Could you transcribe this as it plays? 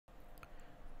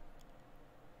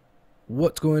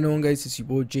What's going on, guys? It's your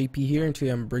boy JP here, and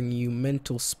today I'm bringing you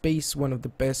Mental Space, one of the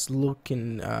best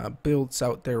looking builds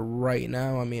out there right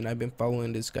now. I mean, I've been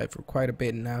following this guy for quite a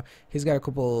bit now. He's got a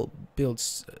couple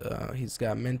builds. He's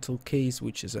got Mental Case,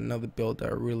 which is another build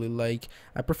that I really like.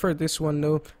 I prefer this one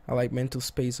though. I like Mental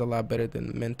Space a lot better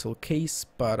than Mental Case,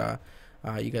 but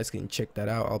you guys can check that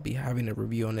out. I'll be having a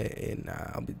review on it, and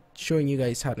I'll be showing you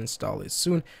guys how to install it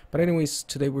soon. But anyways,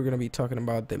 today we're going to be talking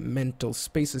about the Mental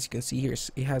Space. As you can see here,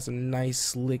 it has a nice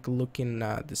slick looking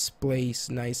displays,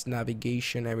 nice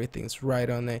navigation, everything's right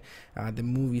on it. The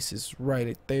movies is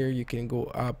right there. You can go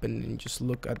up and just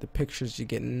look at the pictures. You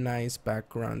get nice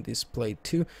background display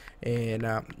too, and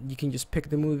you can just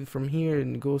pick the movie from here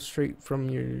and go straight from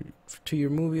your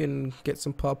movie and get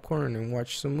some popcorn and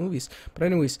watch some movies. But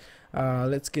anyways,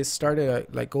 let's get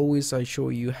started. Like always, I show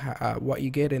you what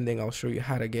you get, and then I'll show you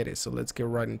how to get it. So let's get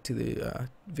right into the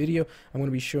video. I'm going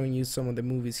to be showing you some of the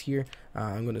movies here.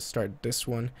 I'm going to start this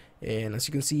one, and as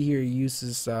you can see here, it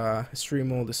uses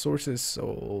stream all the sources,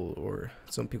 or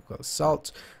some people call it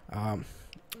salt.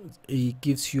 It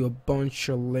gives you a bunch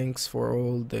of links for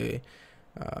all the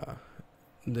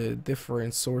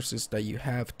different sources that you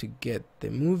have to get the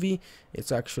movie.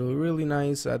 It's actually really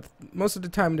nice. Most of the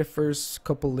time the first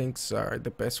couple links are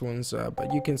the best ones,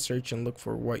 but you can search and look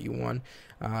for what you want.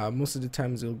 Most of the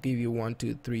times it'll give you 1,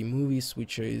 2, 3 movies,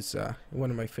 which is one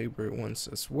of my favorite ones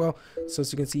as well. So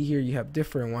as you can see here, you have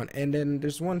different one, and then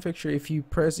there's one feature. If you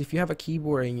have a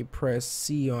keyboard and you press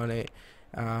C on it,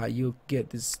 you'll get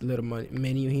this little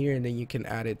menu here, and then you can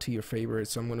add it to your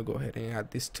favorites. So I'm gonna go ahead and add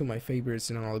this to my favorites,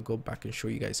 and I'll go back and show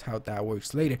you guys how that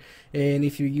works later. And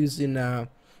if you're using an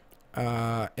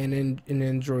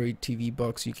Android TV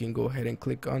box, you can go ahead and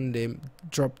click on the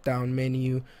drop down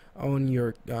menu on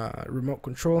your remote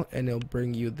control, and it'll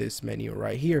bring you this menu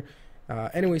right here.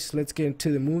 Anyways, let's get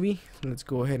into the movie. Let's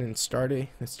go ahead and start it.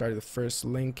 Let's start the first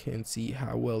link and see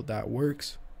how well that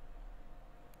works.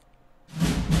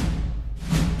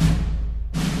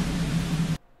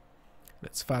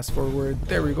 Let's fast forward.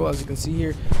 There we go. As you can see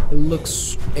here, it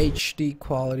looks HD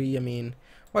quality. I mean,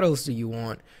 what else do you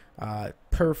want?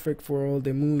 Perfect for all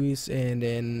the movies. And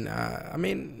then I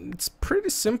mean, it's pretty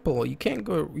simple. You can't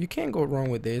go wrong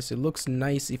with this. It looks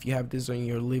nice if you have this in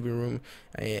your living room,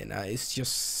 and it's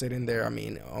just sitting there. I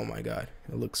mean, oh my god,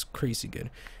 it looks crazy good.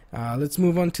 Let's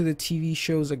move on to the TV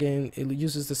shows. Again, it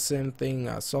uses the same thing.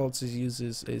 Salts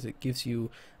uses it gives you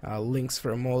links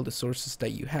from all the sources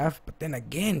that you have. But then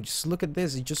again, just look at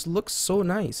this. It just looks so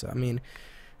nice. I mean,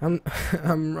 I'm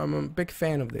a big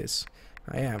fan of this.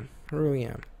 I really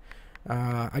am.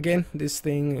 Again, this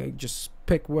thing, just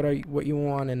pick what you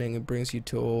want, and then it brings you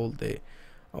to all the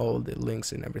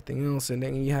links and everything else. And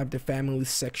then you have the family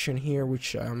section here,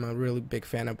 which I'm a really big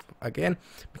fan of, again,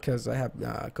 because I have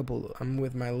I'm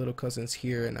with my little cousins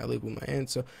here, and I live with my aunt,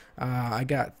 so I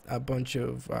got a bunch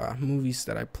of movies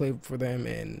that I play for them,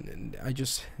 and I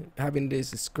just having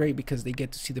this is great because they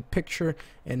get to see the picture.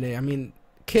 And I mean,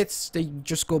 kids, they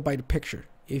just go by the picture.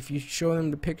 If you show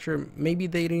them the picture, maybe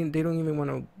they don't even want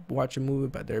to watch a movie,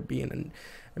 but they're being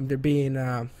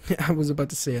I was about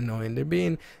to say annoying. They're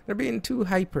being too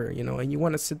hyper, you know, and you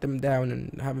want to sit them down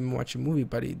and have them watch a movie.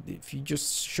 But if you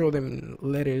just show them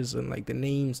letters and like the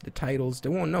names, the titles, they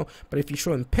won't know. But if you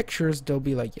show them pictures, they'll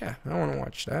be like, yeah, I want to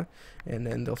watch that, and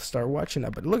then they'll start watching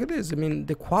that. But look at this. I mean,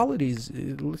 the quality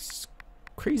it looks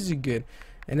crazy good.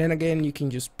 And then again, you can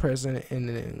just press it, and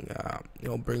then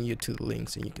it'll bring you to the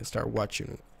links, and you can start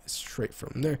watching straight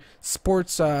from there.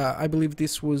 Sports, I believe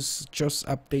this was just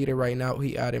updated right now.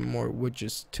 He added more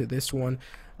widgets to this one.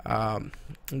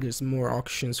 There's more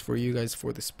options for you guys,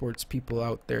 for the sports people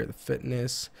out there, the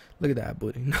fitness. Look at that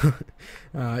booty.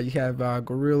 You have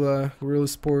Gorilla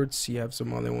Sports. You have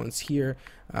some other ones here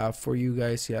for you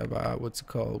guys. You have what's it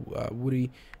called,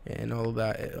 Woody, and all of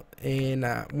that. And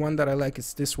one that I like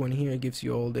is this one here. It gives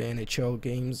you all the NHL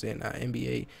games and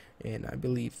NBA, and I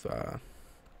believe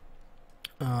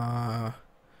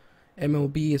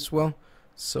MLB as well.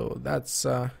 So that's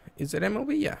is it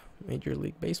MLB? Yeah, Major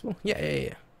League Baseball.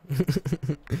 Yeah.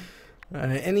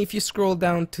 And if you scroll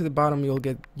down to the bottom, you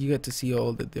get to see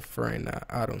all the different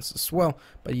add-ons as well,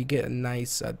 but you get a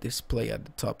nice display at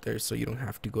the top there, so you don't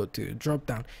have to go to the drop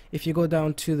down. If you go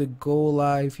down to the Go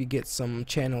Live, you get some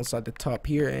channels at the top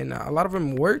here, and a lot of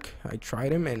them work. I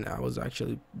tried them, and I was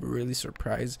actually really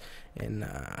surprised and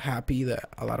happy that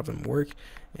a lot of them work.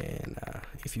 And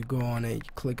if you go on it,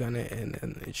 you click on it, and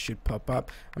it should pop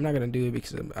up. I'm not gonna do it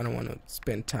because I don't want to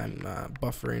spend time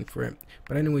buffering for it.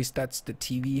 But anyways, that's the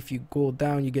TV. If you go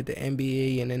down, you get the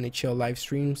NBA and NHL live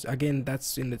streams. Again,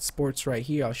 that's in the sports right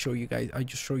here. I'll show you guys. I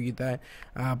just show you that.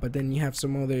 But then you have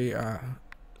some other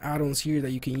add-ons here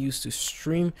that you can use to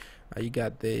stream. You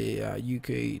got the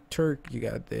UK Turk, you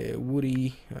got the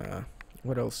Woody,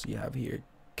 what else you have here?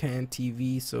 Can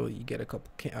TV, so you get a couple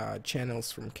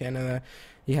channels from Canada.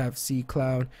 You have C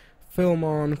Cloud, Film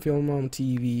On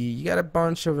TV. You got a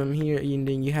bunch of them here, and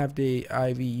then you have the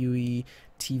IVUE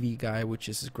TV guy, which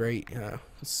is great.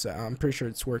 So I'm pretty sure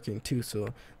it's working too, so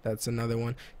that's another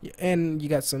one. And you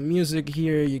got some music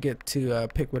here. You get to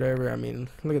pick whatever. I mean,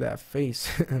 look at that face.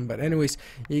 But anyways,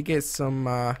 you get some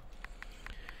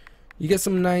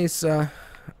nice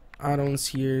add-ons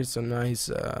here, some nice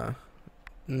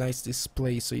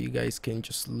display, so you guys can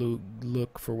just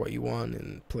look for what you want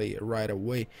and play it right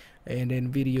away. And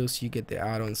then videos, you get the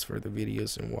add-ons for the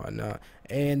videos and whatnot.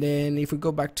 And then if we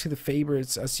go back to the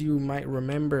favorites, as you might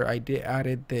remember, I did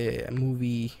added the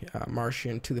movie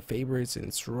Martian to the favorites, and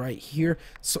it's right here.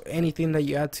 So anything that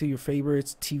you add to your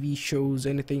favorites, TV shows,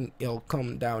 anything, it'll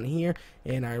come down here,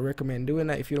 and I recommend doing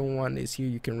that. If you don't want this here,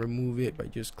 you can remove it by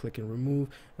just clicking remove,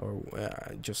 or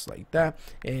just like that.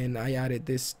 And I added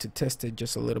this to test it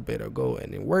just a little bit ago,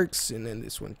 and it works. And then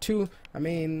this one too. I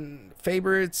mean,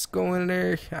 favorites, go in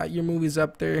there, add your movies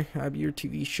up there, have your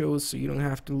TV shows, so you don't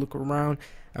have to look around.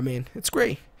 I mean, it's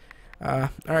great.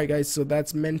 Alright guys, so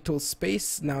that's mental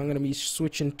space. Now I'm going to be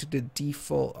switching to the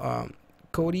default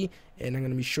Kodi, and I'm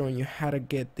going to be showing you how to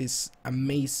get this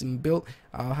amazing build.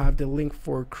 I'll have the link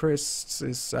for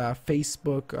Chris's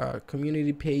Facebook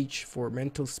community page for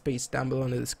mental space down below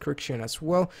in the description as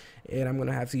well, and I'm going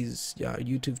to have his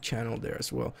YouTube channel there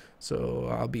as well. So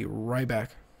I'll be right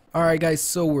back. Alright guys,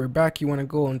 so we're back. You want to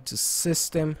go into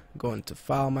System, go into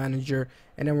File Manager,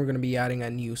 and then we're going to be adding a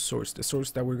new source. The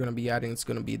source that we're going to be adding is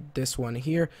going to be this one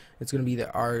here. It's going to be the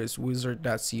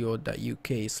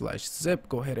rswizard.co.uk/zip.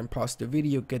 Go ahead and pause the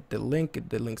video, get the link.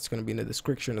 The link's going to be in the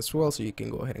description as well, so you can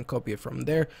go ahead and copy it from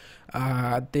there.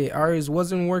 The rs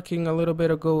wasn't working a little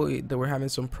bit ago. They were having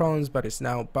some problems, but it's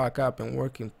now back up and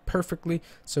working perfectly.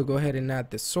 So go ahead and add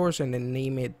the source and then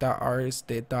name it .rs.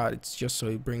 The dot, it's just so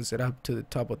it brings it up to the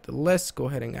top of the list. Go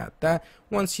ahead and add that.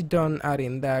 Once you're done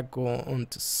adding that, go on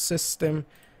to System,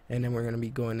 and then we're going to be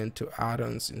going into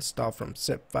add-ons, install from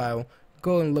zip file.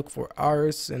 Go and look for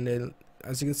rs, and then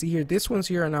as you can see here, these ones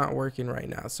here are not working right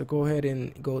now. So go ahead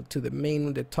and go to the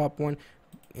main, the top one,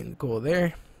 and go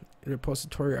there,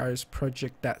 repository rs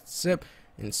project.zip.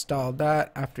 Install that.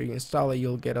 After you install it,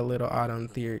 you'll get a little add-on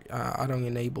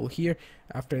enable here.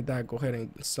 After that, go ahead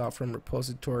and install from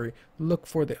repository, look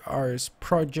for the rs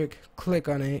project, click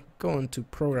on it, go into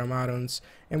program add-ons,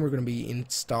 and we're going to be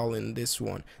installing this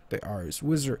one, the rs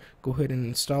wizard. Go ahead and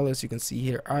install it. As you can see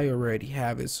here, I already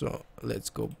have it, so let's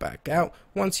go back out.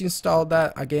 Once you install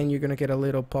that, again, you're going to get a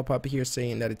little pop-up here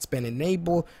saying that it's been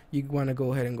enabled. You want to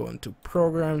go ahead and go into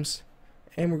programs,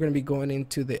 and we're going to be going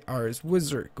into the rs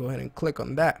wizard. Go ahead and click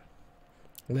on that.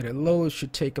 Let it load. It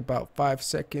should take about 5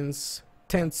 seconds,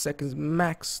 10 seconds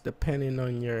max, depending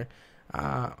on your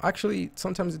actually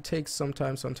sometimes it takes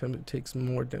sometimes it takes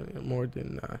more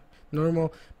than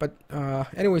normal, but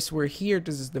anyways, we're here.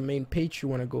 This is the main page. You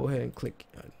want to go ahead and click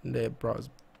the browse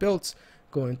builds,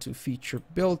 go into feature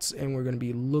builds, and we're going to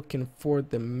be looking for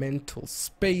the mental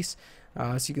space.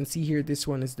 As you can see here, this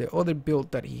one is the other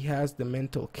build that he has, the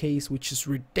mental case, which is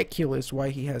ridiculous. Why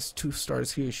he has 2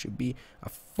 stars here? It should be a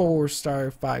 4-star,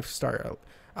 5-star,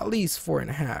 at least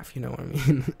 4.5, you know what I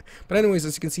mean? But anyways,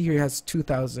 as you can see here, he has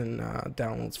 2,000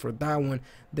 downloads for that one.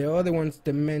 The other one's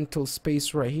the mental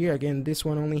space right here. Again, this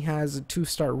one only has a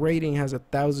 2-star rating, has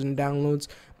 1,000 downloads.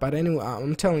 But anyway,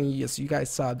 I'm telling you, yes, you guys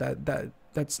saw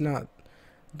that's not.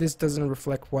 This doesn't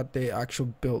reflect what the actual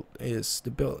build is.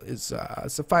 The build is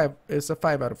it's a 5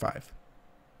 out of 5.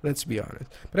 Let's be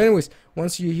honest. But anyways,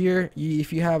 once you're here,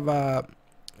 if you have a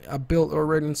build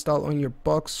already installed on your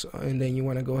box, and then you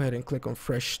want to go ahead and click on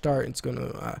fresh start, it's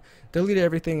gonna delete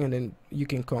everything, and then you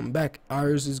can come back.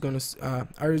 Rs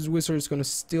wizard is gonna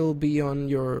still be on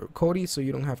your Kodi, so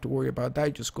you don't have to worry about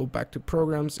that. Just go back to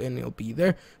programs and it'll be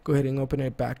there. Go ahead and open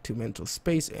it back to mental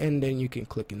space, and then you can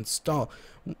click install.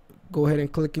 Go ahead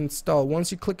and click install.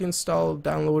 Once you click install,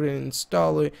 download it and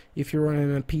install it. If you're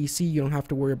running a PC, you don't have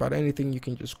to worry about anything. You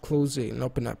can just close it and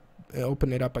open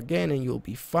it up again, and you'll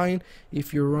be fine.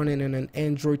 If you're running in an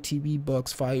Android TV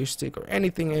box, Firestick, or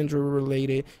anything Android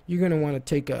related, you're gonna want to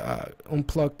take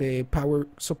unplug the power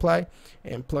supply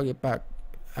and plug it back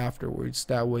afterwards.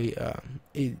 That way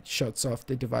it shuts off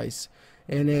the device,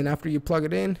 and then after you plug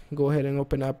it in, go ahead and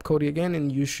open up Kodi again,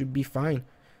 and you should be fine.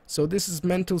 So this is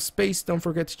mental space. Don't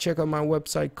forget to check out my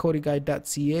website,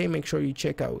 kodiguide.ca. Make sure you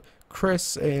check out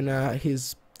Chris and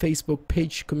his Facebook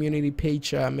page, community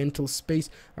page, mental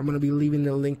space. I'm gonna be leaving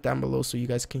the link down below so you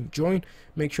guys can join.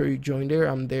 Make sure you join there.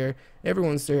 I'm there,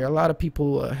 everyone's there, a lot of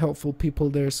people, helpful people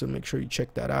there, so make sure you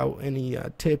check that out. Any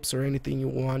tips or anything you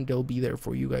want, they'll be there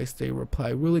for you guys. They reply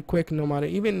really quick, no matter,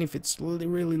 even if it's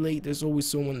really late, there's always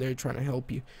someone there trying to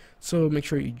help you, so make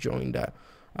sure you join that.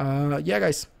 Yeah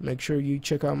guys, make sure you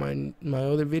check out my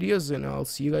other videos, and I'll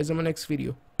see you guys on my next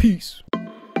video. Peace.